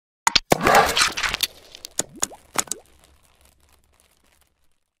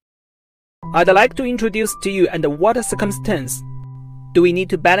I'd like to introduce to you under what circumstance do we need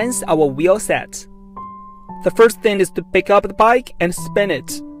to balance our wheel set. The first thing is to pick up the bike and spin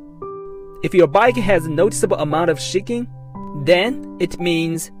it. If your bike has a noticeable amount of shaking, then it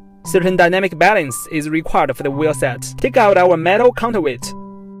means certain dynamic balance is required for the wheel set. Take out our metal counterweight.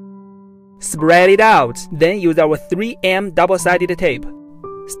 Spread it out, then use our 3M double-sided tape.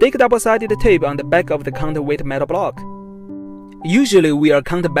 Stick double-sided tape on the back of the counterweight metal block. Usually we are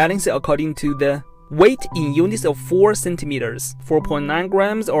counterbalancing according to the weight in units of 4 centimeters, 4.9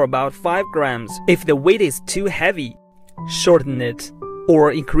 grams or about 5 grams. If the weight is too heavy, shorten it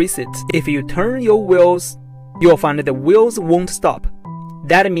or increase it. If you turn your wheels, you'll find that the wheels won't stop.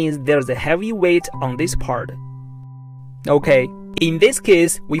 That means there's a heavy weight on this part. Okay, in this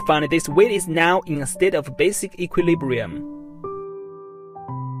case, we find this weight is now in a state of basic equilibrium.